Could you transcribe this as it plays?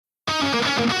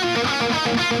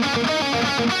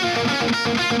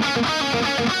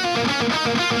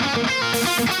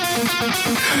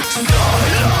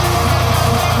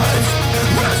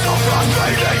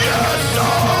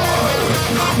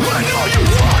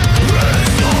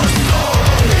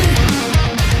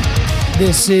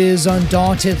This is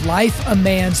Undaunted Life, a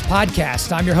Man's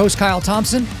Podcast. I'm your host, Kyle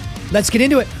Thompson. Let's get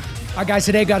into it. Our guys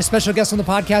today got a special guest on the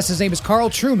podcast. His name is Carl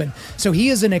Trueman. So he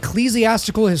is an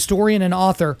ecclesiastical historian and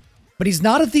author, but he's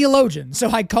not a theologian. So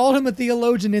I called him a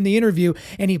theologian in the interview,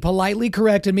 and he politely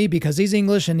corrected me because he's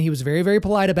English, and he was very, very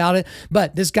polite about it.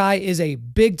 But this guy is a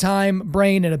big-time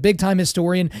brain and a big-time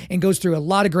historian and goes through a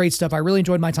lot of great stuff. I really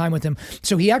enjoyed my time with him.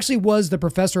 So he actually was the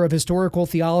professor of historical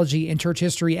theology and church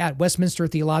history at Westminster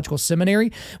Theological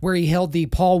Seminary, where he held the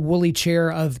Paul Woolley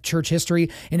Chair of Church History.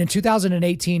 And in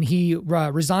 2018, he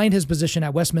resigned his position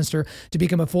at Westminster to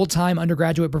become a full-time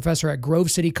undergraduate professor at Grove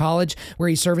City College, where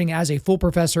he's serving as a full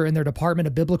professor in their Department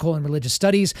of Biblical and Religious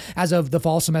Studies as of the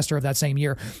fall semester of that same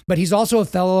year. But he's also a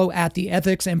fellow at the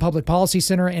Ethics and Public Policy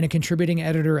Center and a contributing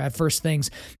editor at First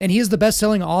Things. And he is the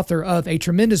best-selling author of a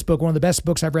tremendous book, one of the best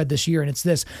books I've read this year, and it's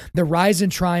this, The Rise and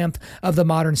Triumph of the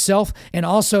Modern Self, and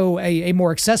also a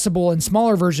more accessible and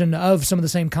smaller version of some of the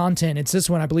same content. It's this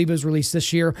one, I believe it was released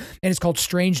this year, and it's called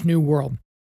Strange New World.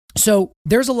 So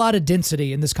there's a lot of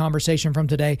density in this conversation from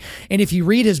today. And if you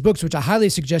read his books, which I highly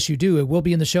suggest you do, it will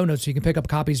be in the show notes so you can pick up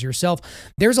copies yourself.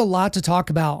 There's a lot to talk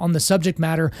about on the subject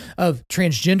matter of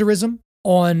transgenderism,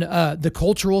 on the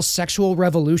cultural sexual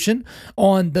revolution,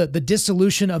 on the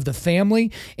dissolution of the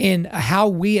family, and how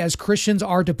we as Christians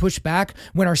are to push back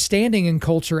when our standing in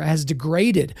culture has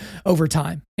degraded over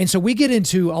time. And so we get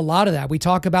into a lot of that. We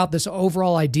talk about this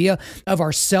overall idea of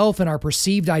ourself and our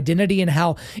perceived identity, and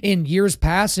how in years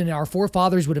past, and our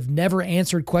forefathers would have never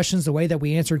answered questions the way that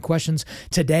we answered questions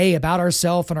today about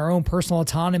ourself and our own personal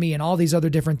autonomy and all these other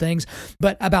different things,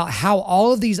 but about how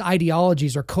all of these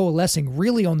ideologies are coalescing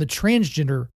really on the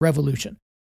transgender revolution.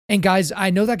 And guys,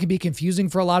 I know that can be confusing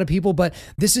for a lot of people, but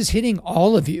this is hitting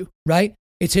all of you, right?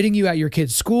 It's hitting you at your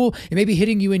kid's school. It may be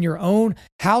hitting you in your own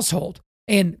household.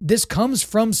 And this comes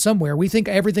from somewhere. We think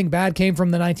everything bad came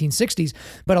from the 1960s,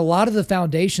 but a lot of the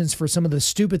foundations for some of the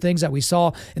stupid things that we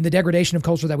saw and the degradation of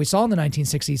culture that we saw in the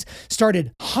 1960s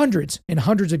started hundreds and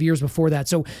hundreds of years before that.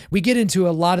 So we get into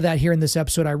a lot of that here in this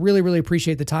episode. I really, really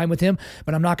appreciate the time with him,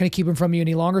 but I'm not going to keep him from you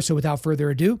any longer. So without further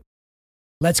ado,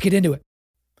 let's get into it.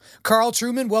 Carl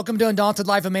Trueman, welcome to Undaunted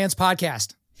Life, a Man's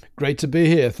Podcast. Great to be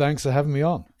here. Thanks for having me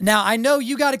on. Now, I know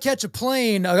you got to catch a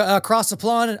plane across a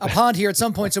pond here at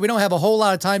some point, so we don't have a whole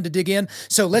lot of time to dig in.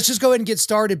 So let's just go ahead and get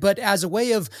started. But as a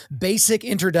way of basic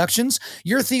introductions,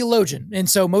 you're a theologian. And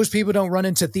so most people don't run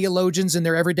into theologians in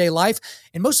their everyday life.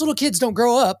 And most little kids don't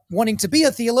grow up wanting to be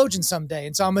a theologian someday.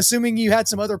 And so I'm assuming you had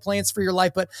some other plans for your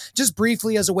life. But just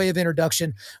briefly, as a way of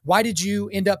introduction, why did you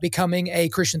end up becoming a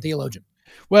Christian theologian?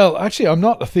 Well, actually, I'm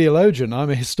not a theologian. I'm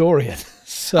a historian.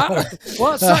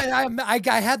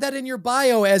 I had that in your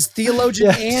bio as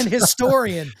theologian and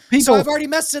historian. So I've already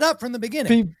messed it up from the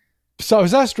beginning. So I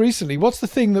was asked recently, what's the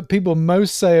thing that people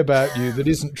most say about you that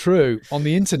isn't true on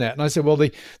the internet? And I said, well,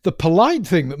 the polite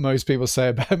thing that most people say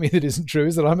about me that isn't true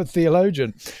is that I'm a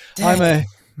theologian. Dang. I'm a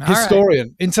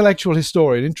historian, intellectual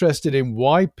historian, interested in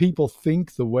why people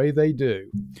think the way they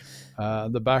do.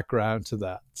 The background to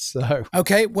that. So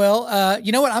okay, well,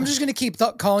 you know what? I'm just going to keep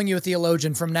calling you a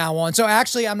theologian from now on. So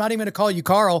actually, I'm not even going to call you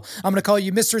Carl. I'm going to call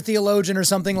you Mr. Theologian or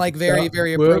something like very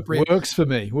appropriate. Works for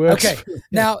me. Okay.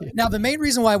 Now, the main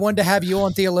reason why I wanted to have you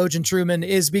on, Theologian Trueman,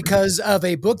 is because of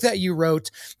a book that you wrote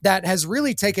that has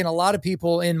really taken a lot of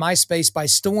people in my space by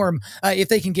storm, if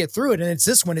they can get through it. And it's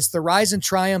this one. It's The Rise and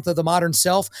Triumph of the Modern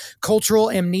Self, Cultural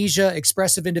Amnesia,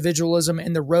 Expressive Individualism,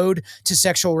 and the Road to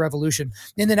Sexual Revolution.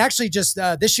 And then actually just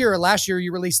this year or last year,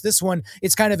 you released this one.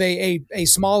 It's kind of a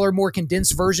smaller, more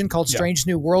condensed version called Strange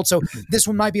New World. So this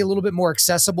one might be a little bit more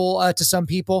accessible to some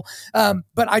people.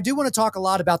 But I do want to talk a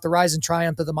lot about the rise and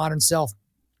triumph of the modern self.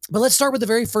 But let's start with the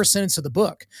very first sentence of the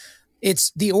book.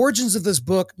 It's the origins of this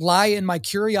book lie in my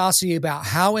curiosity about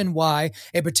how and why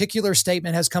a particular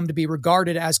statement has come to be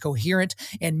regarded as coherent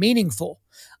and meaningful.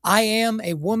 I am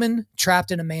a woman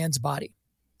trapped in a man's body.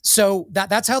 So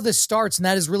that's how this starts, and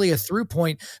that is really a through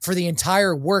point for the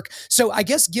entire work. So I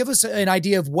guess give us an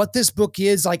idea of what this book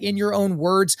is, like in your own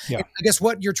words, and I guess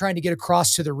what you're trying to get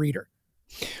across to the reader.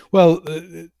 Well,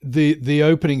 the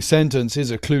opening sentence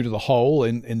is a clue to the whole,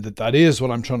 in that is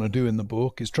what I'm trying to do in the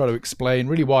book, is try to explain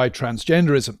really why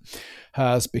transgenderism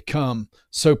has become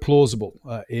so plausible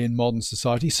in modern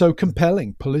society, so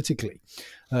compelling politically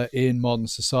in modern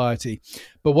society.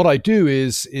 But what I do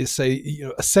is say,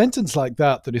 a sentence like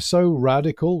that is so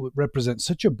radical, that represents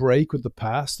such a break with the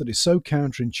past, that is so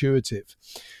counterintuitive.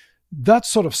 That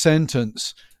sort of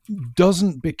sentence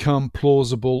doesn't become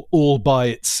plausible all by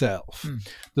itself.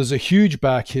 There's a huge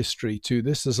back history to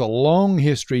this. There's a long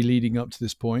history leading up to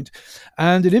this point,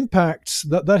 and it impacts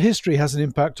that history has an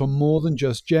impact on more than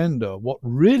just gender. What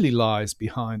really lies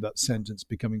behind that sentence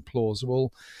becoming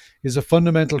plausible is a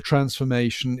fundamental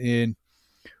transformation in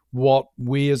what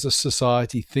we as a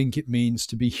society think it means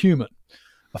to be human,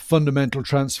 a fundamental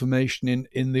transformation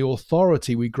in the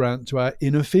authority we grant to our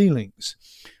inner feelings,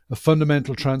 a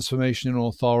fundamental transformation in the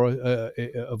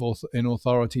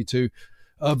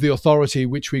authority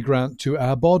which we grant to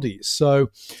our bodies. So,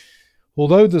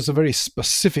 although there's a very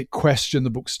specific question the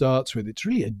book starts with, it's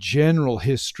really a general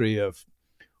history of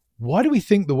why do we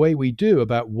think the way we do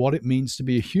about what it means to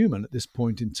be a human at this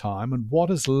point in time, and what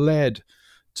has led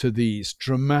to these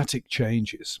dramatic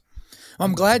changes.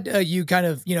 I'm glad you kind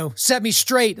of, set me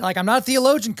straight. Like, I'm not a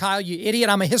theologian, Kyle, you idiot.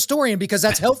 I'm a historian, because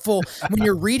that's helpful when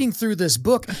you're reading through this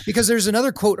book, because there's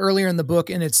another quote earlier in the book,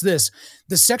 and it's this: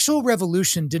 the sexual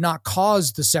revolution did not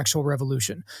cause the sexual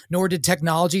revolution, nor did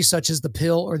technology such as the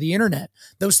pill or the internet.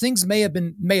 Those things may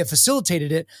have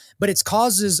facilitated it, but its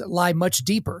causes lie much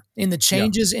deeper in the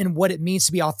changes in what it means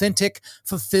to be authentic,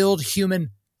 fulfilled human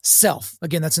self.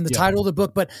 Again, that's in the title of the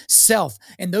book, but self.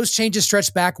 And those changes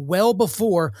stretch back well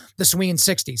before the swinging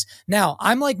 60s. Now,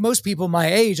 I'm like most people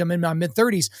my age, I'm in my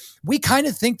mid-30s. We kind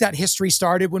of think that history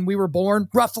started when we were born,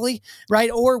 roughly,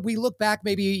 right? Or we look back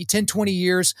maybe 10, 20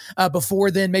 years before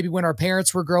then, maybe when our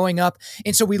parents were growing up.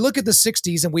 And so we look at the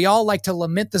 60s, and we all like to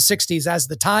lament the 60s as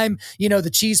the time, the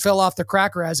cheese fell off the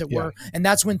cracker, as it were. And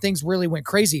that's when things really went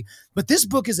crazy. But this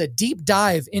book is a deep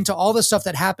dive into all the stuff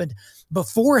that happened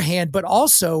beforehand, but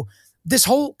also this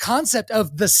whole concept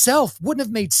of the self wouldn't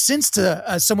have made sense to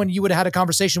someone you would have had a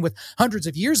conversation with hundreds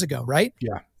of years ago, right?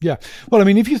 Yeah. Well, I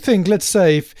mean, if you think, let's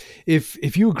say,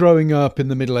 if you were growing up in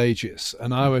the Middle Ages,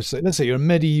 and I was, let's say you're a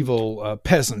medieval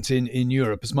peasant in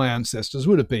Europe, as my ancestors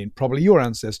would have been, probably your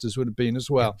ancestors would have been as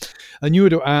well, and you were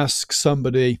to ask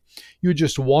somebody, you would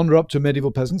just wander up to a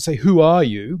medieval peasant and say, "Who are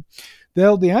you?"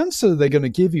 The answer they're going to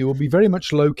give you will be very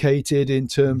much located in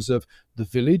terms of the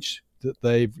village that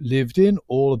they've lived in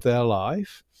all of their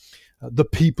life, the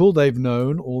people they've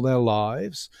known all their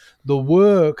lives, the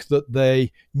work that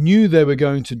they knew they were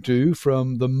going to do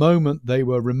from the moment they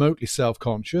were remotely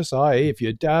self-conscious, i.e., if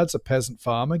your dad's a peasant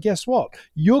farmer, guess what?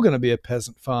 You're going to be a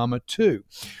peasant farmer too.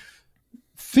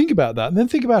 Think about that, and then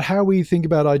think about how we think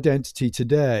about identity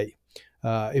today.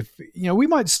 We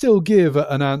might still give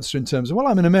an answer in terms of, well,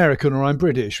 I'm an American or I'm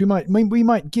British. We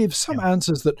might give some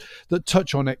answers that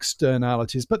touch on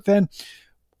externalities, but then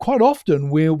quite often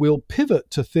we'll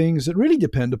pivot to things that really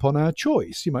depend upon our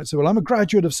choice. You might say, well, I'm a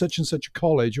graduate of such and such a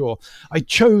college, or I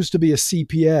chose to be a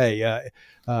CPA.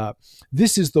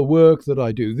 This is the work that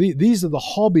I do. These are the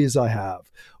hobbies I have.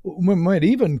 We might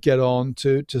even get on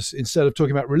to instead of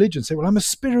talking about religion, say, well, I'm a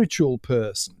spiritual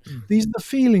person. These are the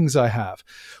feelings I have.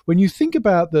 When you think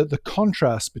about the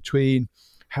contrast between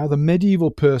how the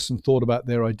medieval person thought about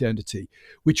their identity,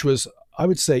 which was, I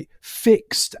would say,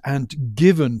 fixed and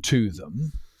given to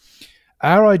them,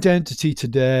 our identity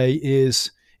today is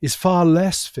far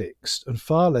less fixed and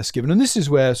far less given. And this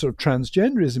is where sort of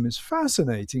transgenderism is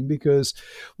fascinating, because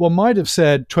one might have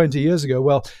said 20 years ago,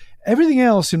 well, everything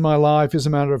else in my life is a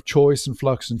matter of choice and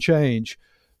flux and change,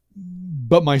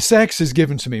 but my sex is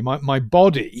given to me. My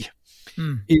body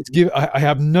is given. I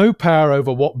have no power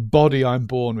over what body I'm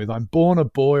born with. I'm born a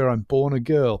boy or I'm born a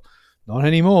girl. Not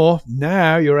anymore.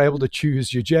 Now you're able to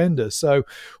choose your gender. So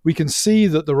we can see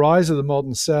that the rise of the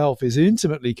modern self is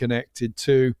intimately connected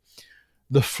to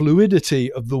the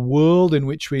fluidity of the world in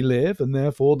which we live, and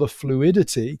therefore the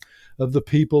fluidity of the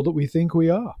people that we think we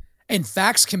are. And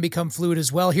facts can become fluid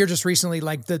as well. Here just recently,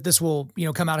 this will,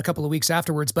 come out a couple of weeks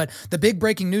afterwards, but the big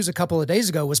breaking news a couple of days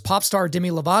ago was pop star Demi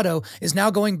Lovato is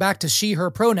now going back to she, her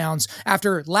pronouns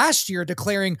after last year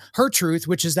declaring her truth,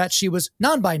 which is that she was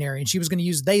non-binary and she was going to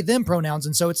use they, them pronouns.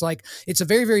 And so it's a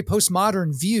very, very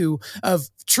postmodern view of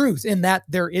truth, in that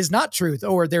there is not truth,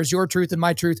 or there's your truth and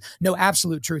my truth, no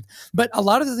absolute truth. But a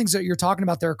lot of the things that you're talking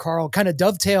about there, Carl, kind of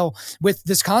dovetail with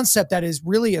this concept that is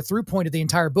really a through point of the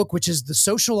entire book, which is the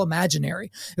social imaginary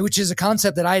imaginary, which is a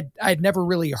concept that I'd never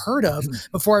really heard of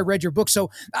before I read your book. So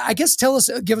I guess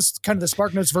give us kind of the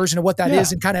Spark Notes version of what that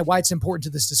is and kind of why it's important to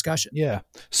this discussion. Yeah.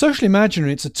 Social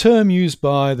imaginary, it's a term used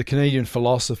by the Canadian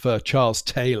philosopher Charles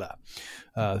Taylor.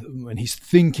 When he's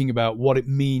thinking about what it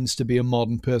means to be a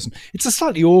modern person. It's a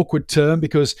slightly awkward term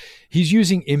because he's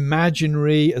using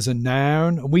imaginary as a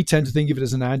noun, and we tend to think of it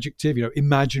as an adjective,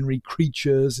 imaginary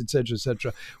creatures, etc.,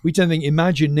 etc. We tend to think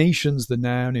imagination's the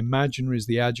noun, imaginary is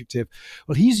the adjective.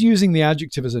 Well, he's using the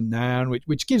adjective as a noun,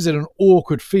 which gives it an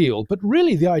awkward feel. But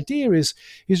really, the idea is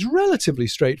relatively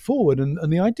straightforward,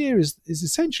 and the idea is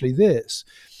essentially this,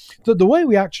 that the way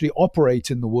we actually operate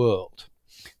in the world,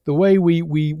 the way we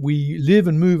live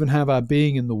and move and have our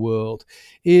being in the world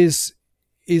is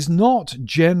not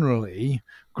generally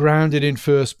grounded in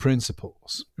first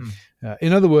principles.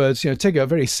 In other words, take a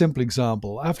very simple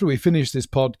example. After we finish this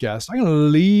podcast, I'm going to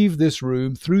leave this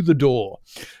room through the door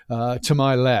to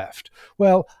my left.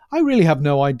 Well, I really have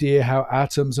no idea how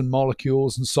atoms and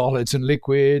molecules and solids and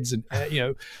liquids and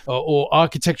or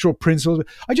architectural principles.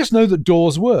 I just know that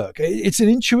doors work. It's an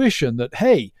intuition that,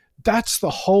 hey, that's the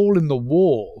hole in the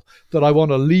wall that I want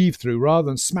to leave through, rather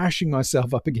than smashing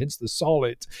myself up against the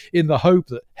solid in the hope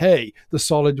that, hey, the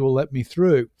solid will let me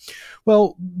through.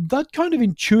 Well, that kind of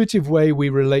intuitive way we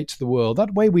relate to the world,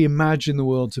 that way we imagine the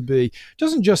world to be,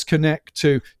 doesn't just connect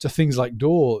to things like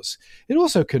doors. It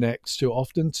also connects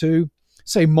often to,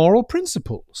 say, moral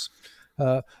principles.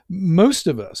 Most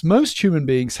of us, most human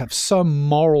beings have some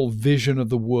moral vision of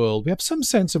the world. We have some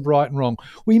sense of right and wrong.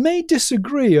 We may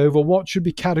disagree over what should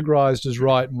be categorized as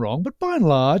right and wrong, but by and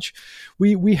large,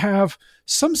 we have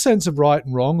some sense of right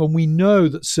and wrong, and we know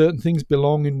that certain things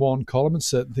belong in one column and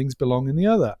certain things belong in the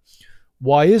other.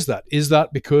 Why is that? Is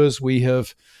that because we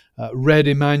have read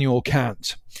Immanuel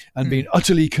Kant and been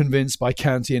utterly convinced by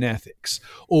Kantian ethics,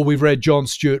 or we've read John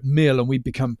Stuart Mill and we've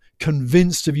become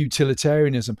convinced of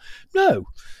utilitarianism? No,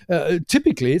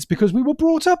 typically it's because we were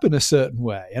brought up in a certain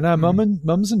way, and our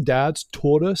mums and dads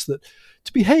taught us that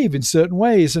to behave in certain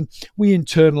ways, and we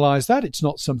internalize that. It's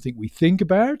not something we think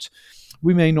about.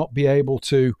 We may not be able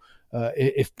to,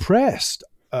 if pressed,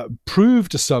 prove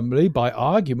to somebody by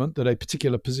argument that a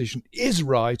particular position is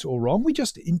right or wrong. We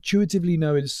just intuitively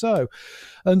know it is so.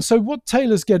 And so what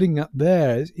Taylor's getting at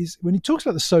there is when he talks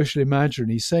about the social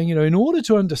imaginary, he's saying, in order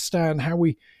to understand how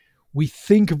we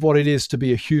think of what it is to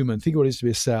be a human, think of what it is to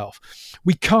be a self,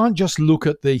 we can't just look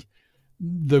at the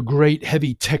great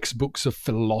heavy textbooks of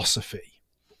philosophy.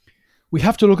 We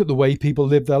have to look at the way people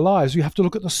live their lives. We have to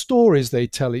look at the stories they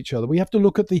tell each other. We have to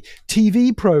look at the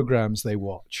TV programs they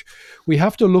watch. We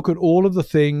have to look at all of the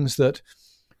things that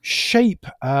shape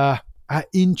our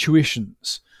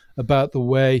intuitions about the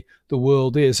way the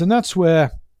world is. And that's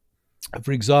where,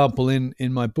 for example, in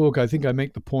my book, I think I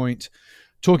make the point,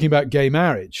 talking about gay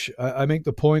marriage, I make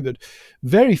the point that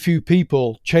very few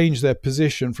people change their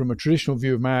position from a traditional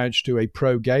view of marriage to a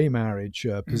pro-gay marriage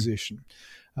position.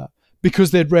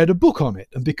 Because they'd read a book on it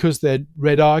and because they'd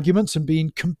read arguments and been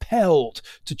compelled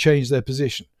to change their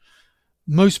position.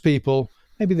 Most people,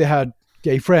 maybe they had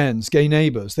gay friends, gay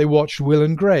neighbors, they watched Will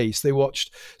and Grace, they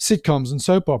watched sitcoms and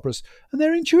soap operas, and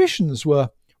their intuitions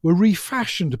were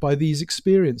refashioned by these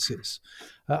experiences.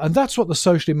 And that's what the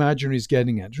social imaginary is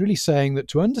getting at. It's really saying that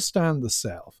to understand the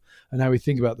self and how we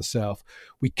think about the self,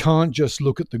 we can't just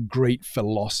look at the great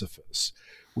philosophers.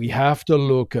 We have to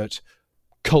look at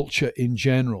culture in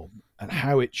general and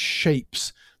how it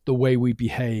shapes the way we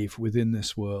behave within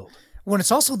this world. When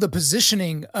it's also the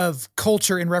positioning of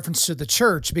culture in reference to the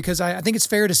church, because I think it's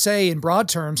fair to say in broad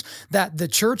terms that the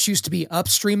church used to be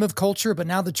upstream of culture, but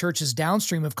now the church is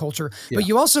downstream of culture. Yeah. But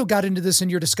you also got into this in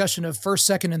your discussion of first,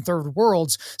 second, and third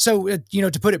worlds. So,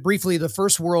 to put it briefly, the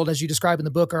first world, as you describe in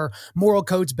the book, are moral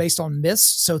codes based on myths.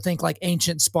 So think like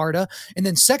ancient Sparta. And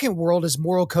then second world is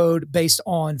moral code based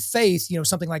on faith,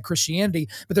 something like Christianity.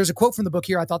 But there's a quote from the book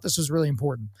here. I thought this was really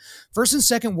important. First and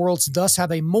second worlds thus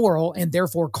have a moral and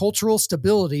therefore cultural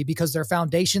stability because their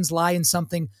foundations lie in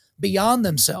something beyond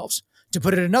themselves. To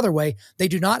put it another way, they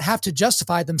do not have to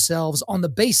justify themselves on the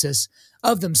basis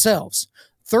of themselves.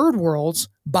 Third worlds,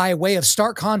 by way of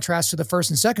stark contrast to the first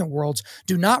and second worlds,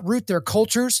 do not root their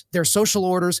cultures, their social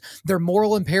orders, their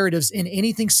moral imperatives in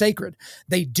anything sacred.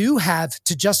 They do have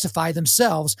to justify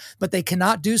themselves, but they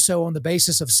cannot do so on the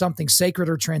basis of something sacred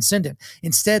or transcendent.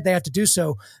 Instead, they have to do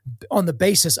so on the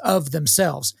basis of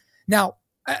themselves. Now,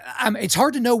 It's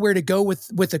hard to know where to go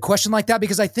with a question like that,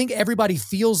 because I think everybody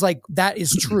feels like that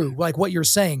is true, like what you're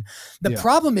saying. The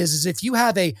problem is if you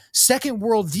have a second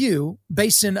world view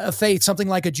based in a faith, something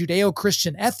like a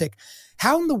Judeo-Christian ethic,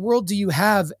 how in the world do you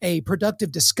have a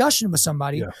productive discussion with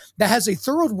somebody that has a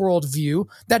third world view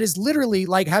that is literally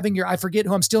like having I forget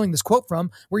who I'm stealing this quote from,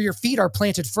 where your feet are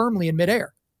planted firmly in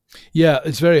midair? Yeah,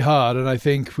 it's very hard. And I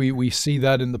think we see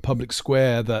that in the public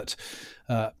square, that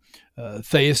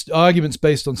theist arguments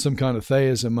based on some kind of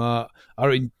theism are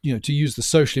in, to use the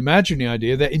social imaginary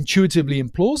idea, they're intuitively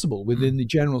implausible within the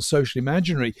general social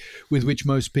imaginary with which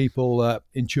most people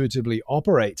intuitively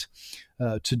operate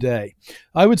today.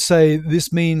 I would say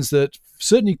this means that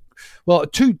certainly, well,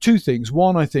 two things.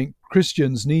 One, I think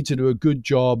Christians need to do a good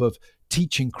job of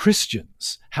teaching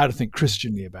Christians how to think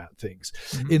Christianly about things.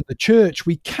 In the church,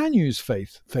 we can use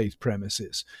faith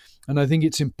premises. And I think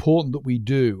it's important that we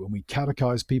do, and we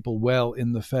catechize people well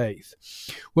in the faith.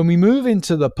 When we move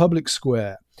into the public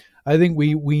square, I think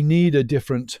we need a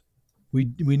different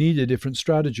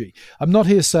strategy. I'm not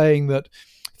here saying that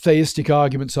theistic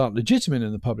arguments aren't legitimate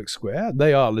in the public square.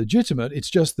 They are legitimate. It's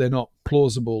just they're not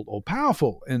plausible or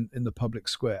powerful in the public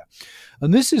square.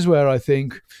 And this is where I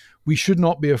think we should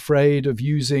not be afraid of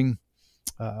using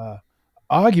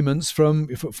arguments from,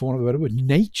 for want of a better word,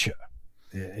 nature,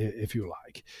 if you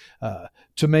like,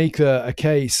 to make a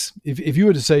case. If you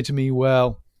were to say to me,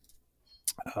 well,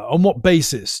 on what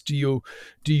basis do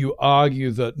you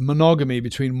argue that monogamy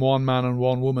between one man and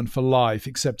one woman for life,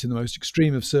 except in the most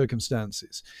extreme of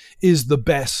circumstances, is the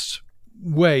best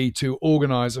way to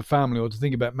organize a family or to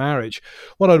think about marriage?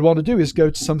 What I'd want to do is go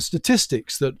to some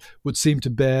statistics that would seem to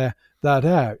bear that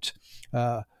out.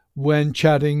 When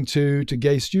chatting to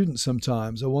gay students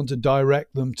sometimes, I want to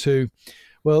direct them to,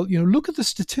 well, look at the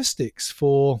statistics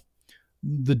for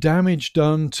the damage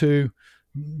done to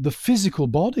the physical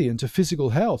body and to physical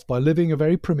health by living a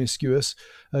very promiscuous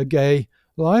gay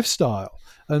lifestyle,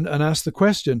 and ask the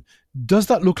question, does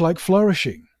that look like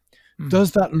flourishing?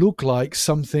 Does that look like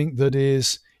something that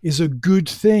is a good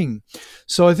thing?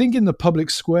 So I think in the public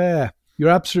square, you're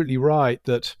absolutely right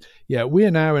that,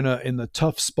 we're now in the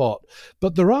tough spot,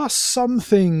 but there are some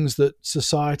things that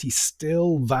society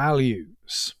still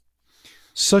values,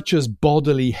 such as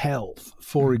bodily health,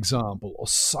 for example, or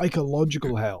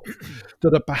psychological health,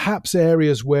 that are perhaps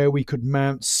areas where we could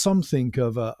mount something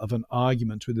of an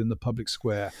argument within the public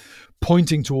square,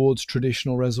 pointing towards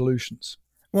traditional resolutions.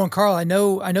 Well, and Carl, I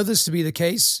know this to be the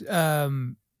case.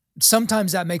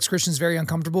 Sometimes that makes Christians very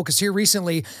uncomfortable, because here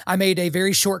recently I made a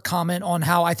very short comment on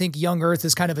how I think young earth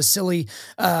is kind of a silly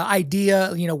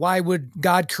idea. Why would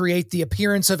God create the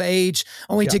appearance of age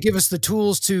only to give us the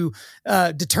tools to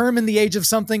determine the age of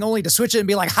something, only to switch it and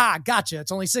be like, ha, gotcha,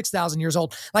 it's only 6,000 years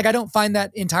old. Like, I don't find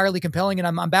that entirely compelling, and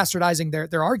I'm bastardizing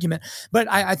their argument. But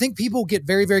I think people get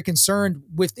very, very concerned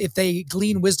with if they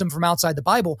glean wisdom from outside the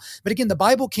Bible. But again, the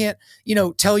Bible can't,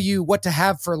 tell you what to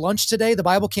have for lunch today. The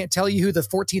Bible can't tell you who the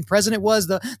 14th president was.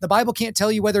 The Bible can't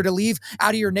tell you whether to leave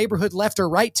out of your neighborhood left or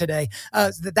right today,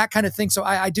 that kind of thing. So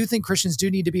I do think Christians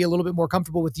do need to be a little bit more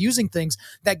comfortable with using things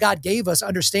that God gave us,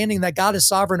 understanding that God is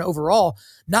sovereign overall,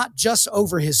 not just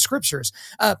over his scriptures.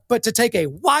 But to take a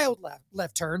wild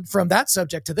left turn from that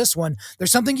subject to this one,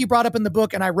 there's something you brought up in the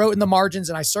book, and I wrote in the margins,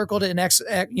 and I circled it in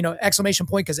exclamation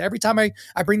point, because every time I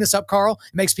bring this up, Carl,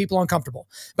 it makes people uncomfortable.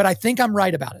 But I think I'm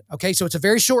right about it. Okay, so it's a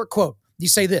very short quote. You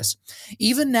say this: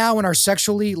 even now in our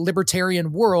sexually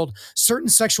libertarian world, certain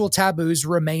sexual taboos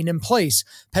remain in place,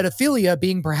 pedophilia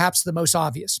being perhaps the most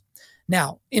obvious.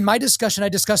 Now, in my discussion, I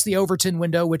discussed the Overton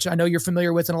window, which I know you're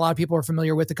familiar with and a lot of people are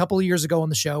familiar with, a couple of years ago on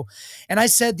the show. And I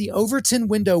said the Overton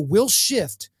window will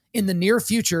shift in the near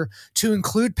future to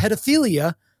include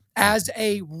pedophilia as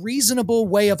a reasonable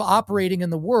way of operating in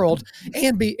the world.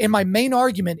 And my main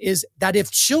argument is that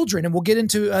if children, and we'll get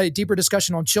into a deeper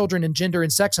discussion on children and gender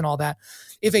and sex and all that,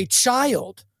 if a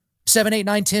child, 7, 8,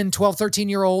 9, 10, 12,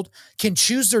 13-year-old can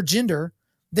choose their gender,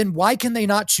 then why can they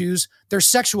not choose their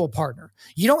sexual partner?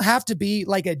 You don't have to be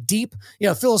like a deep,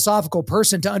 philosophical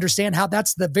person to understand how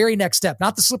that's the very next step,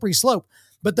 not the slippery slope,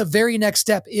 but the very next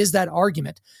step is that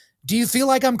argument. Do you feel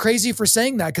like I'm crazy for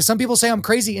saying that? Because some people say I'm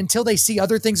crazy until they see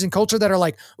other things in culture that are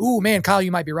like, ooh, man, Kyle,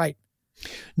 you might be right.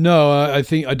 No, I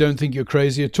don't think you're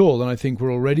crazy at all. And I think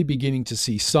we're already beginning to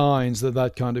see signs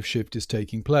that kind of shift is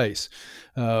taking place.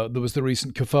 There was the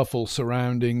recent kerfuffle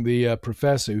surrounding the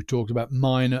professor who talked about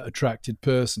minor attracted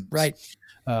persons. Right.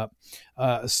 I'm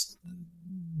at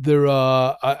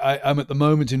the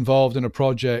moment involved in a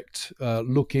project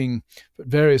looking at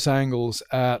various angles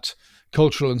at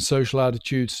cultural and social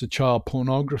attitudes to child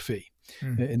pornography.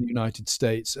 in the United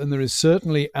States. And there is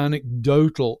certainly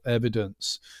anecdotal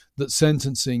evidence that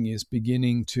sentencing is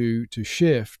beginning to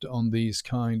shift on these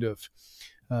kind of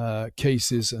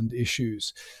cases and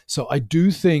issues. So I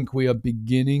do think we are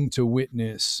beginning to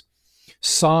witness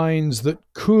signs that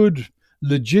could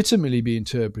legitimately be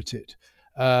interpreted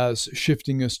as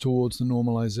shifting us towards the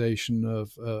normalization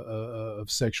of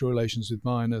sexual relations with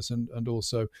minors and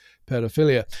also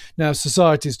pedophilia. Now,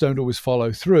 societies don't always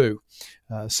follow through.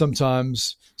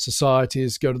 Sometimes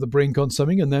societies go to the brink on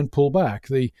something and then pull back.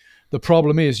 The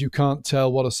problem is you can't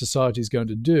tell what a society is going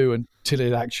to do until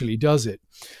it actually does it.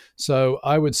 So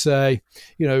I would say,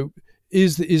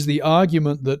 is the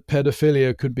argument that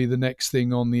pedophilia could be the next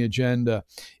thing on the agenda,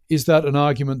 is that an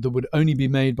argument that would only be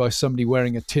made by somebody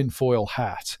wearing a tinfoil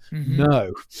hat? Mm-hmm.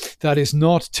 No, that is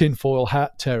not tinfoil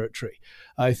hat territory.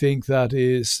 I think that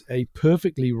is a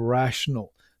perfectly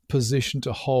rational position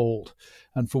to hold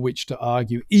and for which to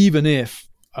argue, even if,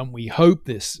 and we hope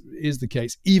this is the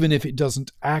case, even if it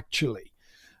doesn't actually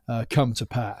come to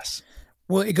pass.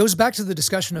 Well, it goes back to the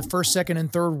discussion of first, second,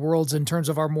 and third worlds in terms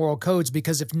of our moral codes,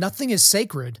 because if nothing is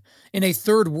sacred in a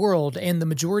third world and the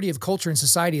majority of culture and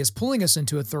society is pulling us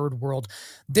into a third world,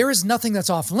 there is nothing that's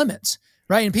off limits,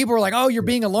 right? And people are like, oh, you're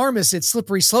being alarmist, it's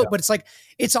slippery slope. But it's like,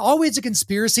 it's always a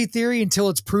conspiracy theory until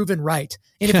it's proven right.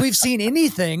 And if we've seen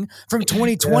anything from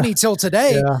 2020 till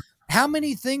today, how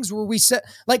many things were we set?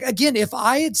 Like, again, if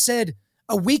I had said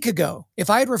a week ago, if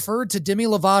I had referred to Demi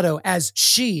Lovato as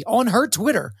she on her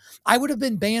Twitter, I would have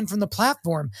been banned from the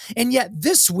platform. And yet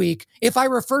this week, if I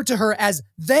referred to her as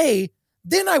they,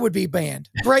 then I would be banned,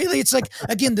 right? It's like,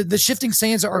 again, the shifting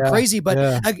sands are crazy.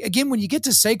 But again, when you get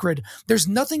to sacred, there's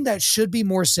nothing that should be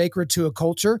more sacred to a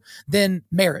culture than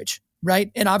marriage.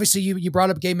 Right. And obviously you brought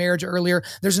up gay marriage earlier.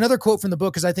 There's another quote from the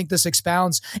book, because I think this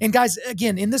expounds. And guys,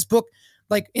 again, in this book,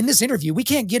 like in this interview, we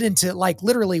can't get into like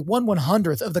literally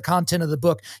 1/100th of the content of the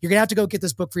book. You're going to have to go get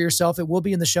this book for yourself. It will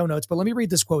be in the show notes, but let me read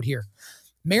this quote here.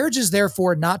 Marriage is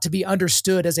therefore not to be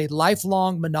understood as a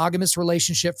lifelong monogamous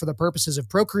relationship for the purposes of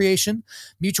procreation,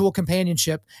 mutual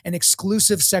companionship, and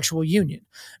exclusive sexual union.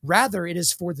 Rather, it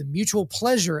is for the mutual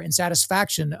pleasure and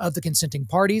satisfaction of the consenting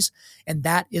parties, and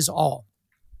that is all.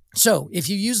 So if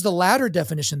you use the latter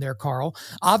definition there, Carl,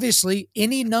 obviously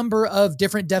any number of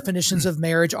different definitions of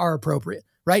marriage are appropriate,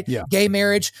 right? Yeah. Gay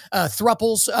marriage,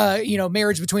 thruples,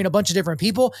 marriage between a bunch of different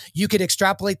people. You could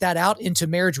extrapolate that out into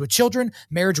marriage with children,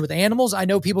 marriage with animals. I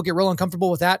know people get real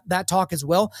uncomfortable with that talk as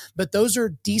well, but those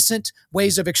are decent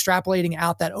ways of extrapolating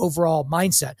out that overall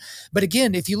mindset. But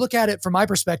again, if you look at it from my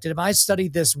perspective, I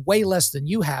studied this way less than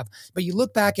you have, but you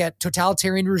look back at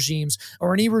totalitarian regimes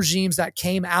or any regimes that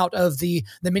came out of the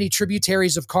many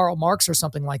tributaries of Karl Marx or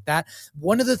something like that,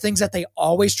 one of the things that they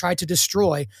always try to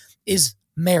destroy is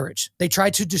marriage. They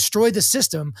try to destroy the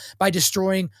system by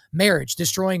destroying marriage,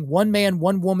 destroying one man,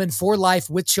 one woman for life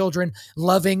with children,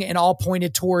 loving and all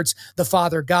pointed towards the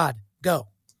Father God. Go.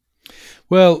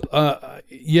 Well,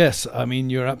 yes, I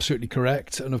mean, you're absolutely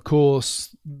correct. And of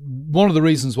course, one of the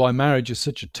reasons why marriage is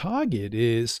such a target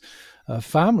is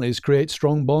families create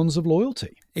strong bonds of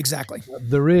loyalty. Exactly.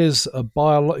 There is a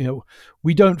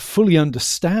we don't fully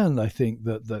understand, I think,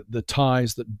 the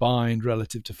ties that bind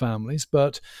relative to families,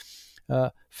 but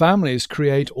families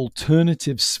create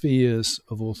alternative spheres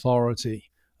of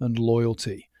authority and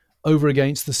loyalty over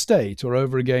against the state or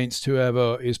over against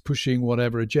whoever is pushing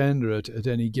whatever agenda at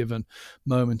any given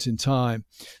moment in time.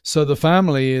 So the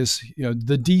family is,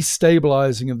 the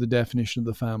destabilizing of the definition of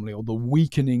the family or the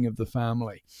weakening of the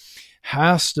family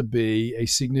has to be a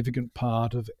significant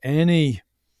part of any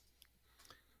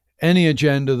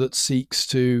agenda that seeks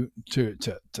to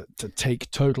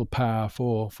take total power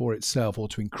for itself or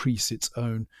to increase its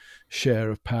own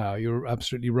share of power. You're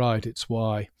absolutely right. It's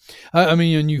why. I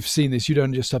mean, and you've seen this. You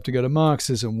don't just have to go to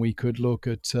Marxism. We could look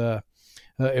at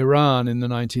Iran in the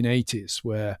 1980s,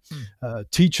 where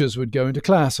teachers would go into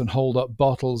class and hold up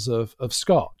bottles of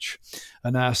scotch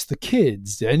and ask the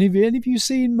kids, any of you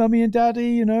seen mummy and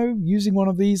daddy, using one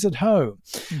of these at home?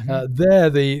 Mm-hmm.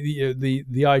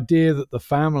 The idea that the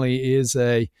family is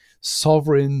a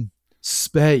sovereign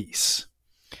space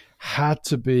had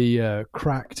to be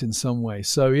cracked in some way.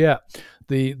 So yeah,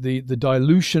 the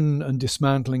dilution and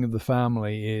dismantling of the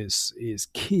family is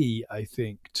key, I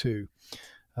think, to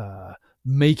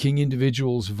making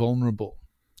individuals vulnerable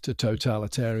to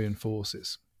totalitarian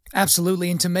forces.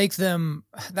 Absolutely. And to make them,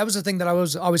 that was the thing that I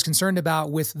was always concerned about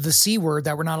with the C word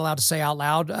that we're not allowed to say out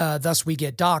loud. Thus we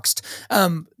get doxxed.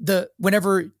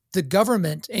 Whenever the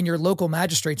government and your local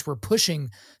magistrates were pushing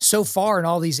so far in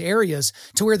all these areas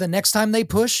to where the next time they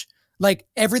push, like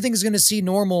everything's going to see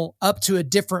normal up to a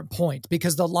different point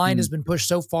because the line has been pushed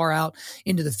so far out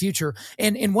into the future.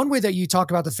 And in one way that you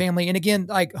talk about the family, and again,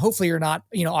 like hopefully you're not,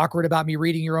 awkward about me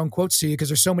reading your own quotes to you because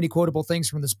there's so many quotable things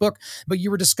from this book, but you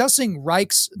were discussing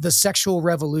Reich's The Sexual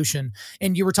Revolution,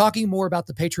 and you were talking more about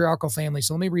the patriarchal family.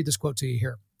 So let me read this quote to you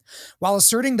here. While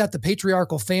asserting that the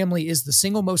patriarchal family is the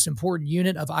single most important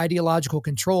unit of ideological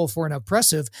control for an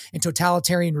oppressive and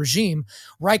totalitarian regime,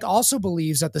 Reich also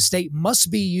believes that the state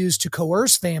must be used to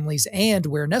coerce families and,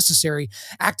 where necessary,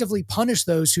 actively punish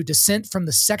those who dissent from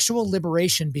the sexual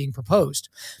liberation being proposed.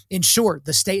 In short,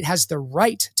 the state has the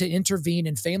right to intervene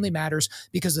in family matters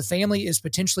because the family is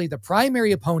potentially the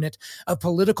primary opponent of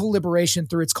political liberation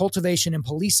through its cultivation and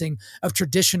policing of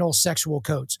traditional sexual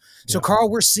codes. Yeah. So, Carl,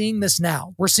 we're seeing this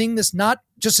now. We're seeing this not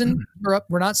just in Europe.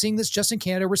 We're not seeing this just in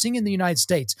Canada. We're seeing it in the United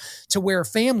States, to where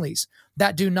families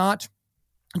that do not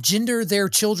gender their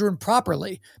children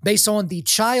properly based on the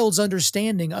child's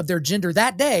understanding of their gender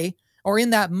that day or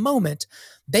in that moment,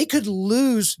 they could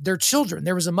lose their children.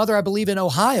 There was a mother, I believe, in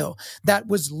Ohio that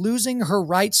was losing her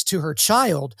rights to her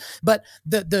child. But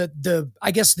the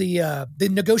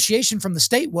negotiation from the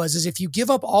state is if you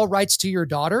give up all rights to your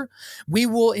daughter, we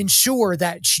will ensure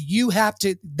that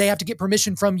they have to get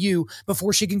permission from you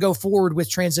before she can go forward with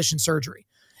transition surgery.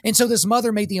 And so this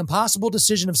mother made the impossible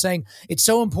decision of saying, it's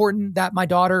so important that my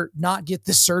daughter not get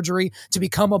this surgery to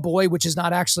become a boy, which is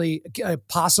not actually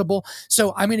possible.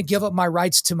 So I'm going to give up my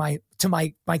rights to my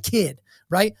kid,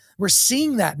 right? We're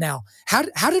seeing that now.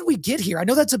 How did we get here? I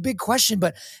know that's a big question,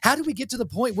 but how did we get to the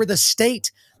point where the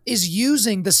state is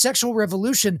using the sexual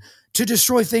revolution to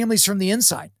destroy families from the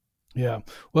inside? Yeah.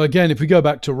 Well, again, if we go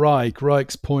back to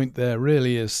Reich's point there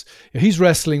really is, he's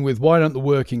wrestling with why don't the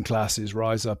working classes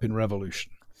rise up in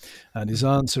revolution? And his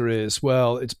answer is,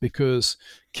 well, it's because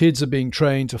kids are being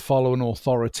trained to follow an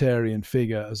authoritarian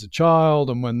figure as a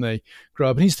child. And when they grow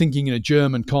up, and he's thinking in a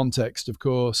German context, of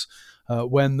course,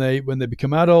 when they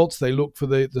become adults, they look for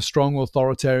the strong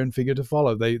authoritarian figure to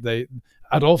follow. They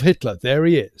Adolf Hitler, there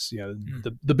he is,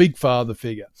 the big father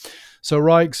figure. So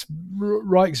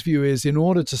Reich's view is, in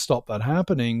order to stop that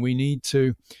happening, we need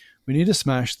to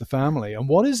smash the family. And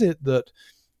what is it that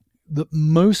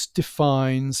most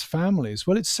defines families?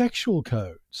 Well, it's sexual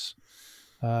codes.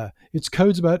 It's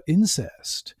codes about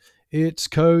incest. It's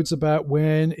codes about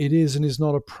when it is and is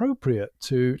not appropriate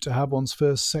to have one's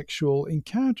first sexual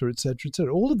encounter, etc.,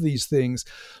 etc. All of these things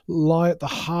lie at the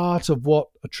heart of what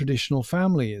a traditional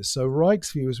family is. So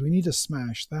Reich's view is we need to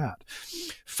smash that.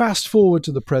 Fast forward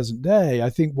to the present day, I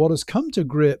think what has come to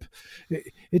grip,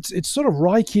 it's sort of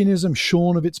Reichianism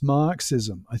shorn of its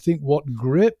Marxism. I think what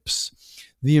grips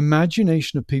the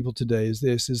imagination of people today is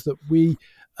that we,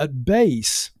 at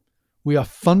base, we are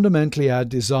fundamentally our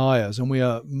desires, and we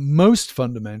are most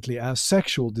fundamentally our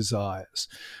sexual desires.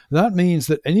 That means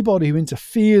that anybody who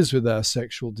interferes with our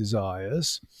sexual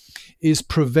desires is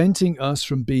preventing us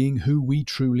from being who we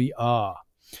truly are.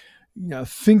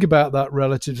 Think about that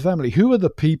relative to family. Who are the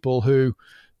people who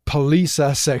police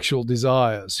our sexual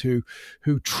desires,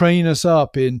 who train us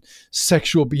up in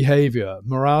sexual behavior,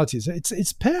 morality?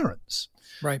 It's parents.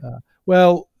 Right.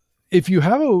 Well, if you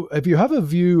have a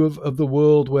view of the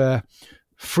world where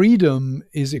freedom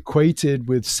is equated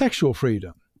with sexual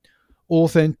freedom,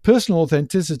 personal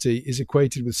authenticity is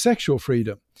equated with sexual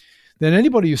freedom, then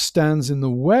anybody who stands in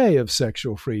the way of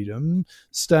sexual freedom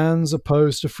stands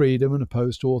opposed to freedom and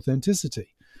opposed to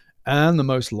authenticity. And the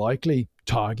most likely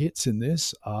targets in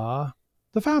this are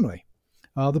the family,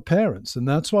 are the parents. And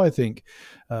that's why I think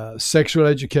sexual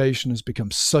education has become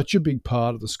such a big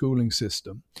part of the schooling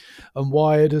system, and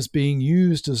why it is being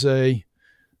used as a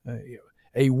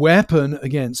weapon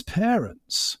against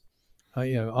parents.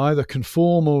 Either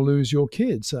conform or lose your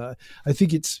kids. I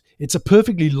think it's a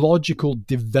perfectly logical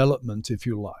development, if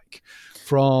you like,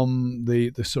 from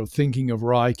the sort of thinking of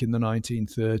Reich in the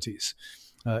 1930s.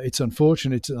 It's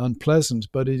unfortunate, it's unpleasant,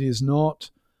 but it is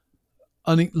not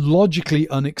logically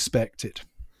unexpected.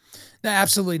 No,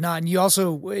 absolutely not. And you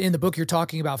also, in the book, you're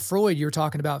talking about Freud, you're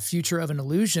talking about Future of an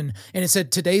Illusion. And it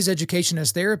said today's education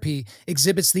as therapy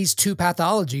exhibits these two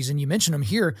pathologies. And you mentioned them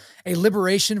here: a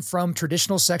liberation from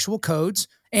traditional sexual codes,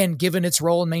 and given its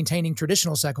role in maintaining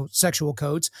traditional sexual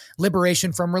codes,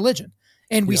 liberation from religion.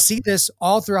 And we see this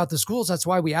all throughout the schools. That's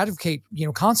why we advocate,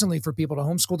 constantly for people to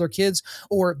homeschool their kids,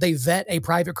 or they vet a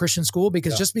private Christian school,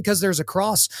 because just because there's a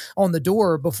cross on the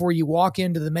door before you walk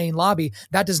into the main lobby,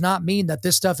 that does not mean that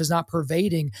this stuff is not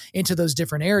pervading into those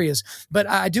different areas. But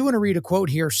I do want to read a quote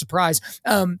here, surprise.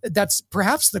 That's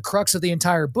perhaps the crux of the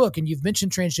entire book. And you've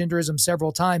mentioned transgenderism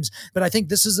several times, but I think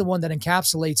this is the one that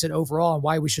encapsulates it overall and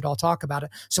why we should all talk about it.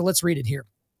 So let's read it here.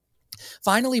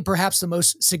 Finally, perhaps the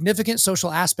most significant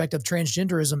social aspect of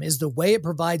transgenderism is the way it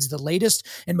provides the latest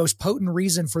and most potent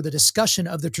reason for the discussion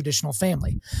of the traditional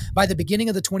family. By the beginning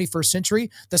of the 21st century,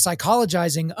 the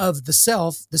psychologizing of the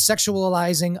self, the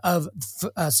sexualizing of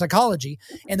psychology,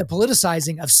 and the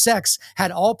politicizing of sex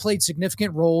had all played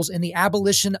significant roles in the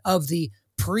abolition of the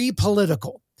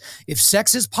pre-political. If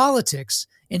sex is politics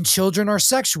and children are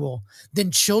sexual, then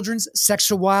children's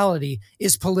sexuality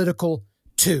is political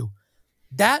too.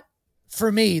 That,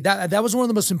 for me, that was one of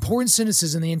the most important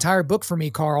sentences in the entire book for me,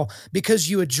 Carl, because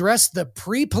you address the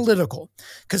pre-political,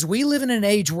 because we live in an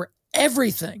age where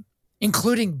everything,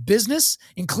 including business,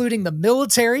 including the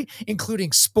military,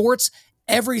 including sports,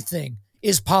 everything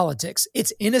is politics.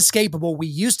 It's inescapable. We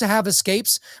used to have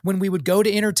escapes when we would go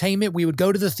to entertainment, we would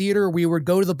go to the theater, we would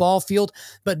go to the ball field,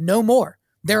 but no more.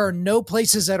 There are no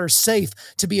places that are safe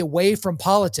to be away from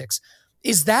politics.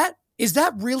 Is that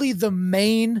really the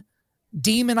main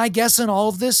demon, I guess, in all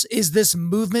of this? Is this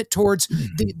movement towards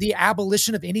the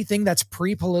abolition of anything that's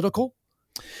pre-political?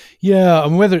 Yeah,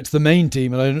 and whether it's the main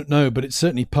demon, I don't know, but it's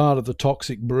certainly part of the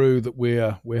toxic brew that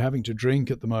we're having to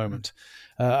drink at the moment.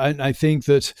 And I think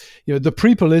that the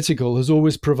pre-political has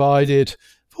always provided,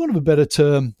 for want of a better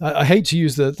term, I hate to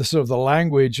use the sort of the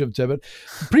language of but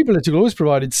pre-political always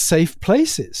provided safe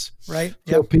places, right,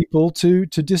 for people to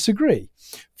disagree,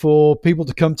 for people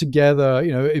to come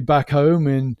together. Back home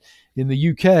in the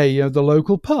UK, the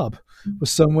local pub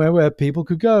was somewhere where people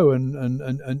could go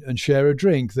and share a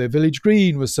drink. The village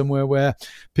green was somewhere where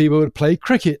people would play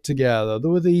cricket together.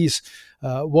 There were these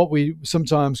what we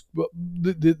sometimes,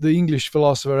 the English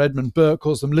philosopher Edmund Burke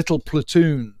calls them little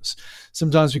platoons.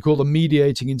 Sometimes we call them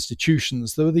mediating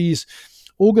institutions. There were these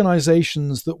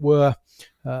organizations that were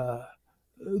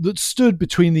that stood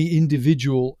between the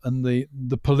individual and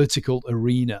the political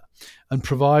arena and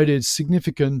provided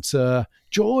significant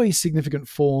joy, significant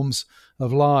forms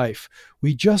of life.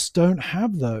 We just don't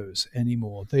have those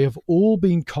anymore. They have all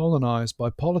been colonized by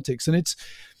politics. And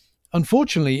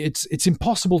unfortunately, it's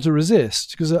impossible to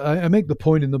resist, because I make the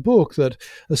point in the book that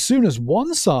as soon as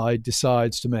one side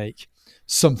decides to make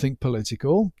something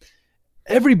political,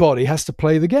 everybody has to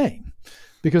play the game.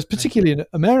 Because particularly in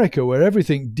America, where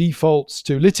everything defaults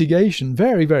to litigation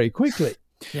very, very quickly,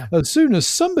 as soon as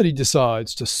somebody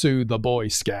decides to sue the Boy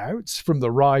Scouts from the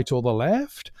right or the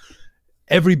left,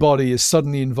 everybody is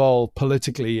suddenly involved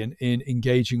politically in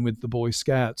engaging with the Boy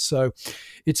Scouts. So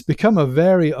it's become a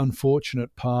very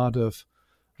unfortunate part of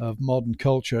modern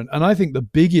culture. And I think the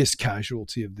biggest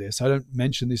casualty of this, I don't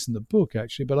mention this in the book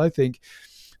actually, but I think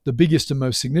the biggest and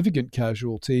most significant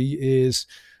casualty is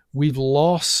we've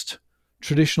lost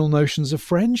traditional notions of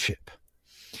friendship.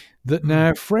 That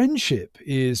now friendship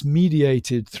is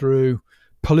mediated through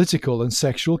political and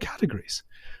sexual categories.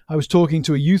 I was talking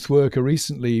to a youth worker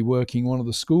recently working one of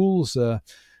the schools, and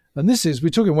we're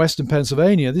talking Western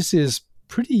Pennsylvania. This is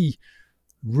pretty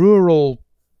rural.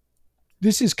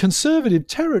 This is conservative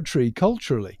territory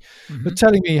culturally. But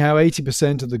telling me how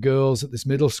 80% of the girls at this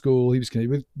middle school he was connected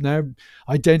with now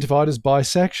identified as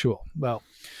bisexual. Well,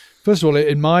 first of all,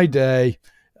 in my day,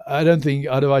 I don't think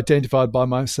I'd have identified by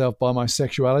myself by my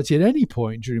sexuality at any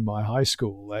point during my high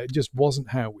school. It just wasn't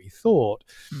how we thought.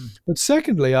 But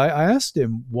secondly, I asked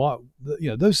him, what,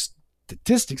 those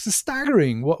statistics are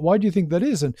staggering. Why do you think that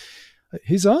is? And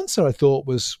his answer, I thought,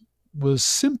 was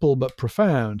simple but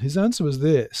profound. His answer was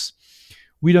this: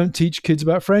 we don't teach kids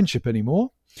about friendship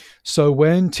anymore. So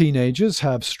when teenagers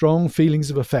have strong feelings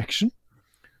of affection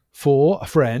for a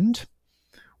friend,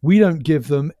 we don't give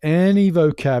them any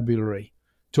vocabulary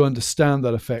to understand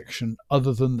that affection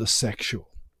other than the sexual.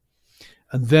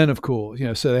 And then, of course,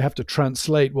 so they have to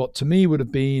translate what to me would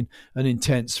have been an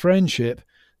intense friendship.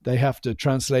 They have to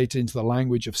translate it into the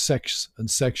language of sex and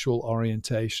sexual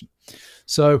orientation.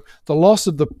 So the loss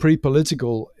of the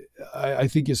pre-political, I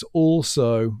think, is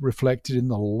also reflected in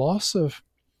the loss of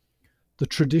the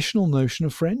traditional notion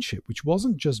of friendship, which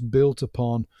wasn't just built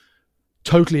upon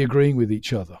totally agreeing with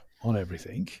each other on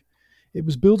everything. It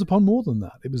was built upon more than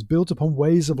that. It was built upon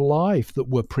ways of life that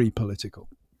were pre-political.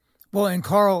 Well, and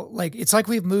Carl, it's like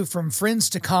we've moved from friends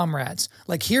to comrades.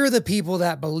 Like, here are the people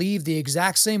that believe the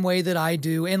exact same way that I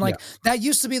do. And that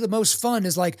used to be the most fun,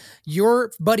 is like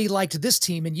your buddy liked this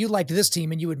team and you liked this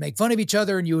team, and you would make fun of each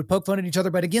other and you would poke fun at each other.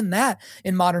 But again, that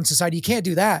in modern society, you can't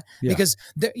do that because,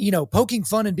 poking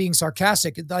fun and being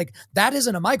sarcastic, that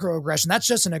isn't a microaggression. That's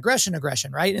just an aggression,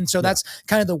 right? And so that's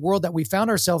kind of the world that we found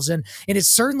ourselves in. And it's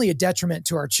certainly a detriment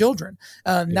to our children.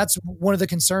 That's one of the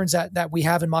concerns that we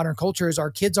have in modern culture, is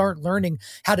our kids aren't start learning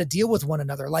how to deal with one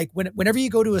another. Like whenever you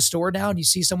go to a store now and you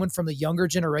see someone from the younger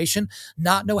generation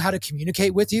not know how to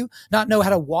communicate with you, not know how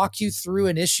to walk you through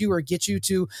an issue or get you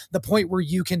to the point where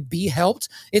you can be helped,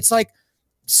 it's like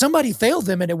somebody failed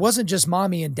them, and it wasn't just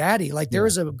mommy and daddy. Like there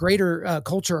is a greater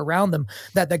culture around them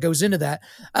that goes into that.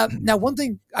 Now, one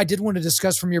thing I did want to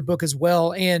discuss from your book as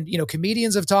well, and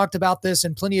comedians have talked about this,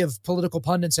 and plenty of political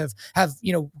pundits have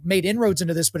made inroads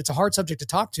into this, but it's a hard subject to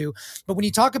talk to. But when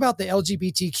you talk about the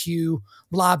LGBTQ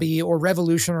lobby or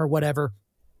revolution or whatever,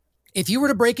 if you were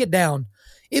to break it down,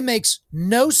 it makes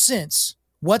no sense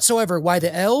whatsoever why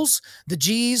the L's, the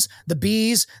G's, the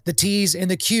B's, the T's,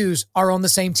 and the Q's are on the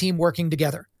same team working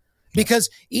together. Because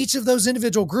each of those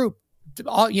individual group,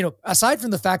 aside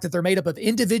from the fact that they're made up of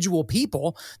individual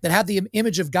people that have the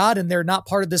image of God and they're not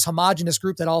part of this homogenous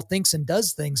group that all thinks and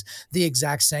does things the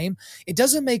exact same, it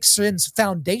doesn't make sense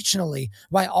foundationally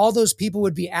why all those people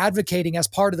would be advocating as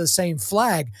part of the same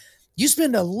flag. You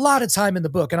spend a lot of time in the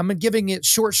book, and I'm giving it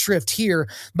short shrift here,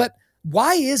 but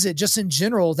why is it just in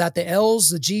general that the L's,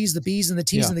 the G's, the B's, and the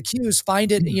T's and the Q's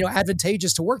find it,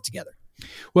 advantageous to work together?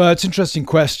 Well, it's an interesting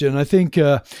question. I think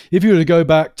if you were to go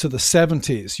back to the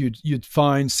 70s, you'd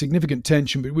find significant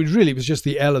tension, but it was just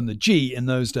the L and the G in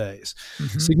those days.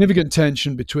 Mm-hmm. Significant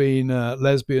tension between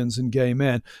lesbians and gay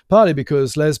men, partly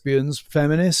because lesbians,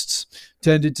 feminists,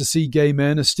 tended to see gay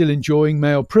men as still enjoying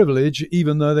male privilege,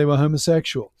 even though they were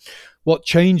homosexual. What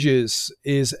changes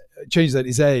that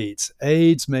is AIDS.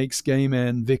 AIDS makes gay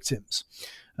men victims.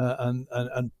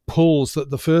 And pulls that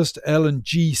the first L and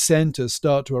G centers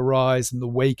start to arise in the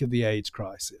wake of the AIDS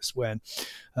crisis, when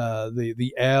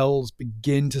the L's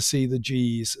begin to see the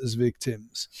G's as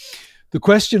victims. The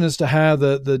question as to how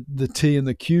the T and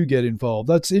the Q get involved,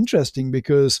 that's interesting,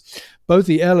 because both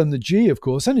the L and the G, of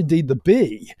course, and indeed the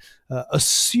B,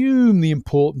 assume the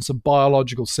importance of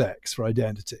biological sex for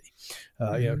identity.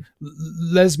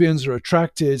 Lesbians are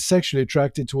sexually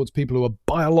attracted towards people who are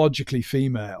biologically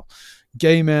female.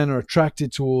 Gay men are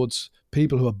attracted towards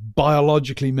people who are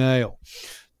biologically male.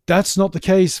 That's not the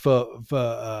case for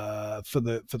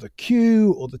the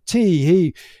Q or the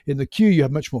T. In the Q, you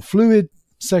have much more fluid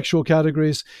sexual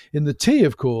categories. In the T,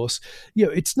 of course,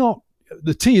 it's not.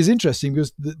 The T is interesting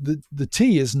because the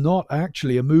T is not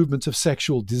actually a movement of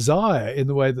sexual desire in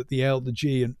the way that the L, the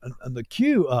G, and the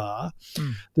Q are.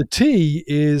 The T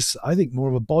is, I think, more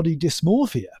of a body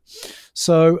dysmorphia.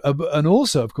 So, and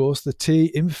also, of course, the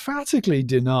T emphatically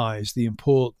denies the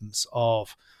importance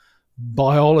of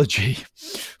biology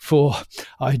for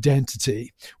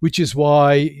identity, which is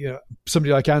why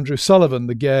somebody like Andrew Sullivan,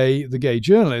 the gay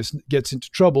journalist, gets into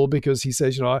trouble because he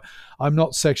says, I'm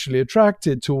not sexually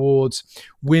attracted towards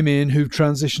women who've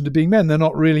transitioned to being men. They're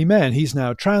not really men. He's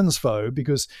now transphobe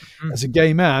because as a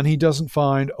gay man, he doesn't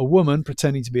find a woman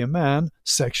pretending to be a man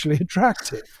sexually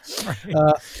attractive.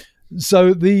 Right.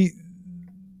 So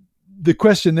the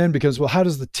question then becomes, well, how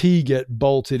does the T get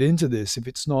bolted into this if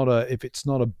it's not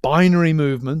a binary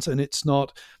movement and it's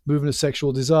not movement of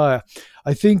sexual desire?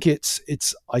 I think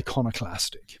it's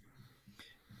iconoclastic.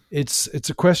 It's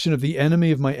a question of the enemy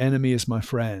of my enemy is my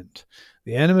friend.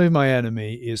 The enemy of my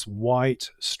enemy is white,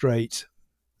 straight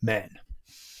men.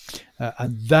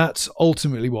 And that's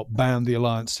ultimately what bound the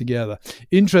alliance together.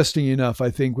 Interestingly enough,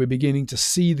 I think we're beginning to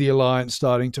see the alliance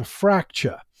starting to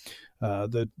fracture.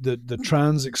 The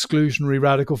trans exclusionary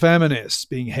radical feminists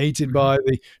being hated by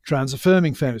the trans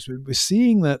affirming feminists. We're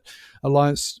seeing that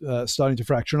alliance starting to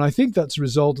fracture. And I think that's a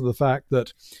result of the fact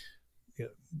that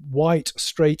white,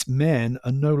 straight men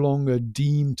are no longer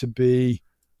deemed to be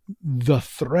the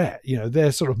threat.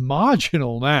 They're sort of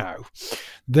marginal now.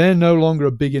 They're no longer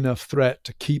a big enough threat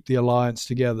to keep the alliance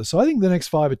together. So I think the next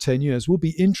 5 or 10 years will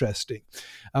be interesting.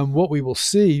 And what we will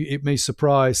see, it may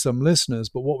surprise some listeners,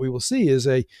 but what we will see is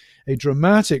a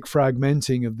dramatic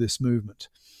fragmenting of this movement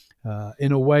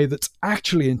in a way that's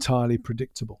actually entirely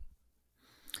predictable.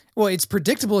 Well, it's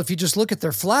predictable if you just look at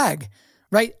their flag.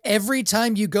 Right? Every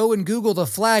time you go and Google the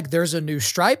flag, there's a new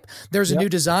stripe. There's a new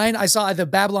design. I saw at the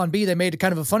Babylon Bee, they made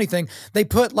kind of a funny thing. They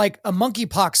put like a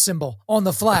monkeypox symbol on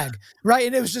the flag, right?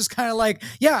 And it was just kind of like,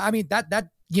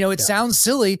 it sounds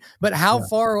silly, but how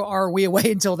far are we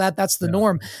away until that's the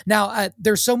norm? Now,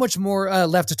 there's so much more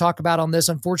left to talk about on this.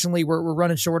 Unfortunately, we're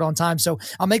running short on time. So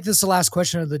I'll make this the last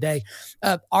question of the day.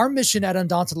 Our mission at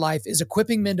Undaunted Life is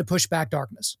equipping men to push back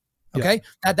darkness. Okay.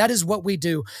 Yeah. That is what we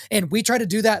do. And we try to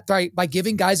do that by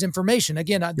giving guys information.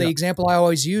 Again, the example I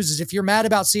always use is if you're mad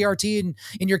about CRT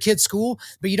in your kid's school,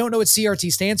 but you don't know what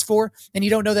CRT stands for, and you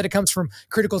don't know that it comes from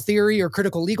critical theory or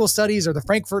critical legal studies or the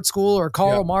Frankfurt School or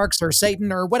Karl Marx or Satan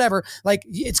or whatever, like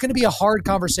it's going to be a hard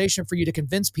conversation for you to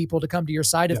convince people to come to your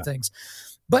side of things.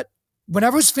 But when I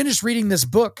was finished reading this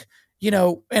book,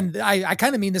 and I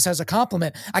kind of mean this as a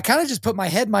compliment. I kind of just put my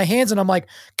head in my hands and I'm like,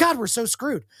 God, we're so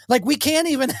screwed. Like, we can't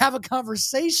even have a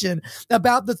conversation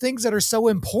about the things that are so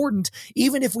important,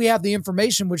 even if we have the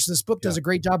information, which this book does a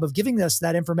great job of giving us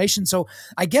that information. So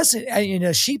I guess in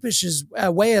a sheepish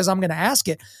way, as I'm going to ask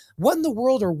it, what in the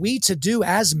world are we to do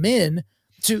as men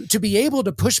to be able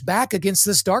to push back against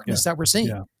this darkness that we're seeing?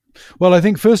 Yeah. Well, I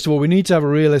think, first of all, we need to have a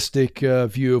realistic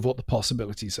view of what the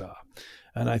possibilities are.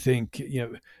 And I think,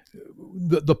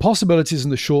 the possibilities in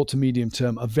the short to medium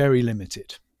term are very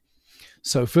limited.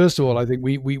 So first of all, I think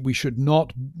we should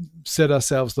not set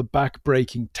ourselves the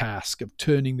back-breaking task of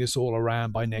turning this all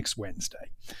around by next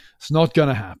Wednesday. It's not going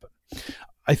to happen.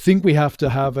 I think we have to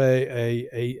have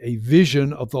a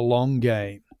vision of the long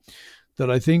game. That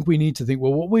I think we need to think,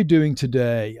 well, what we're doing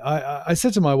today, I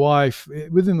said to my wife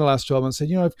within the last 12 months, I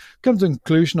said, I've come to the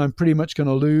conclusion I'm pretty much going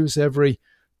to lose every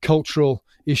cultural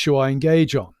issue I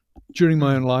engage on during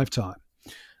my own lifetime.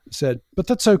 I said, but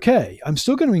that's okay. I'm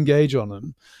still going to engage on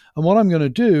them. And what I'm going to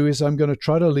do is I'm going to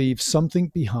try to leave something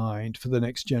behind for the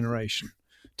next generation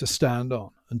to stand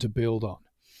on and to build on.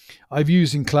 I've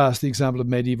used in class the example of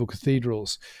medieval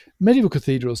cathedrals. Medieval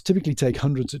cathedrals typically took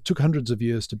hundreds of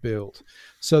years to build.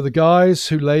 So the guys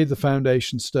who laid the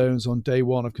foundation stones on day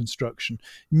one of construction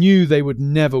knew they would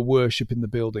never worship in the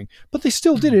building, but they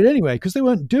still did it anyway because they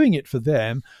weren't doing it for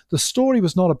them. The story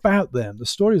was not about them. The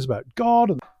story was about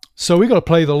God. So we got to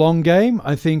play the long game.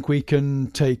 I think we can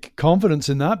take confidence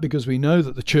in that because we know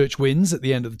that the church wins at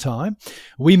the end of the time.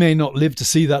 We may not live to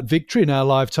see that victory in our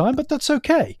lifetime, but that's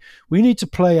okay. We need to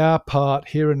play our part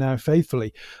here and now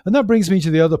faithfully. And that brings me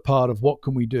to the other part of what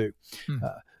can we do.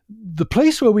 The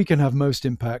place where we can have most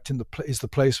impact is the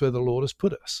place where the Lord has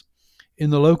put us, in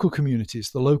the local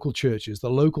communities, the local churches, the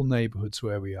local neighborhoods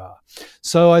where we are.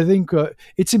 So I think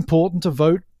it's important to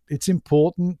vote. It's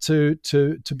important to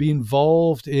be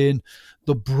involved in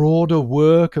the broader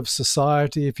work of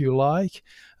society, if you like.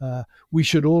 We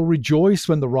should all rejoice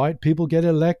when the right people get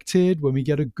elected, when we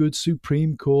get a good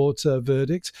Supreme Court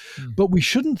verdict. But we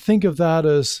shouldn't think of that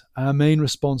as our main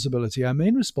responsibility. Our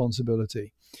main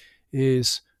responsibility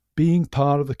is being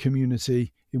part of the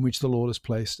community in which the Lord has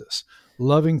placed us.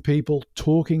 Loving people,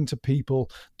 talking to people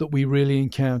that we really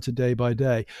encounter day by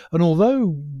day. And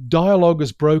although dialogue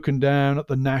has broken down at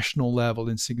the national level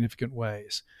in significant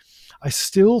ways, I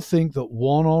still think that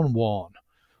one-on-one,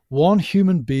 one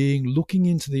human being looking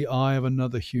into the eye of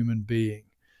another human being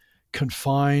can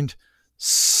find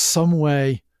some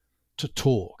way to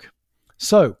talk.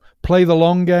 So play the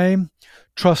long game,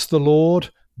 trust the Lord,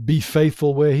 be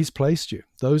faithful where he's placed you.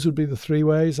 Those would be the three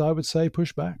ways I would say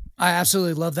push back. I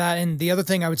absolutely love that. And the other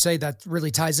thing I would say that really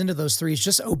ties into those three is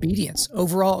just obedience,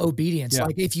 overall obedience.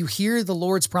 Like if you hear the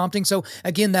Lord's prompting. So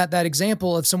again, that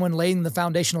example of someone laying the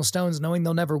foundational stones, knowing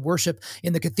they'll never worship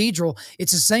in the cathedral,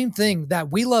 it's the same thing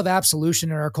that we love absolution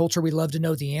in our culture. We love to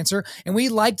know the answer. And we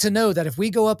like to know that if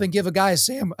we go up and give a guy a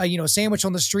sandwich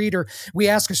on the street, or we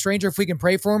ask a stranger if we can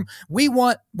pray for him, we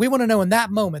want to know in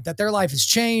that moment that their life has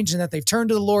changed and that they've turned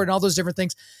to the Lord and all those different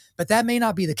things. But that may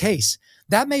not be the case.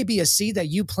 That may be a seed that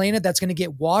you planted that's going to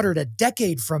get watered a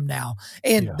decade from now.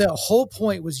 And the whole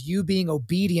point was you being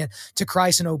obedient to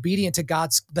Christ and obedient to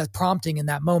God's the prompting in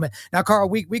that moment. Now, Carl,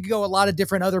 we could go a lot of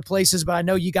different other places, but I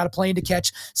know you got a plane to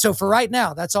catch. So for right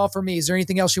now, that's all for me. Is there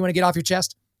anything else you want to get off your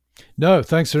chest? No,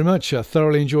 thanks very much. I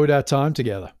thoroughly enjoyed our time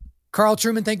together. Carl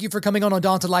Trueman, thank you for coming on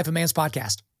Undaunted Life, a Man's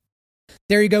podcast.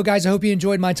 There you go, guys. I hope you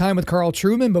enjoyed my time with Carl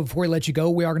Trueman. But before we let you go,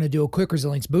 we are going to do a quick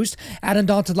resilience boost. At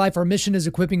Undaunted Life, our mission is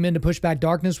equipping men to push back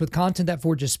darkness with content that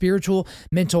forges spiritual,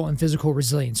 mental, and physical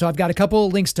resilience. So I've got a couple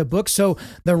of links to books. So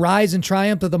The Rise and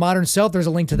Triumph of the Modern Self, there's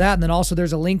a link to that. And then also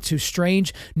there's a link to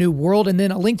Strange New World, and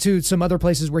then a link to some other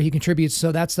places where he contributes.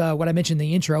 So that's what I mentioned in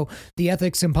the intro, the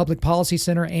Ethics and Public Policy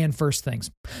Center and First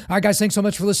Things. All right, guys, thanks so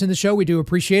much for listening to the show. We do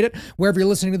appreciate it. Wherever you're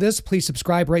listening to this, please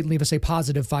subscribe, rate, and leave us a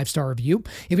positive 5-star review.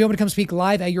 If you want to come speak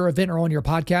live at your event or on your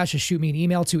podcast, just shoot me an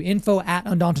email to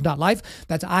info@undaunted.life.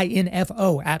 That's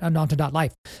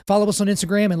info@undaunted.life. Follow us on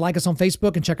Instagram and like us on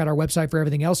Facebook, and check out our website for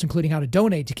everything else, including how to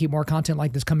donate to keep more content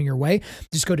like this coming your way.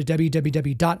 Just go to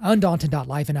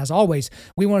www.undaunted.life. And as always,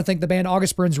 we want to thank the band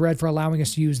August Burns Red for allowing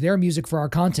us to use their music for our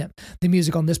content. The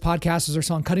music on this podcast is their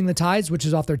song Cutting the Tides, which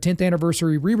is off their 10th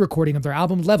anniversary re-recording of their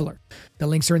album Leveler. The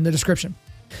links are in the description.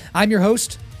 I'm your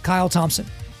host, Kyle Thompson.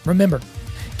 Remember,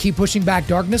 keep pushing back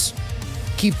darkness.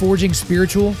 Keep forging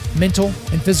spiritual, mental,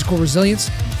 and physical resilience.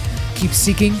 Keep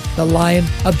seeking the Lion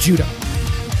of Judah.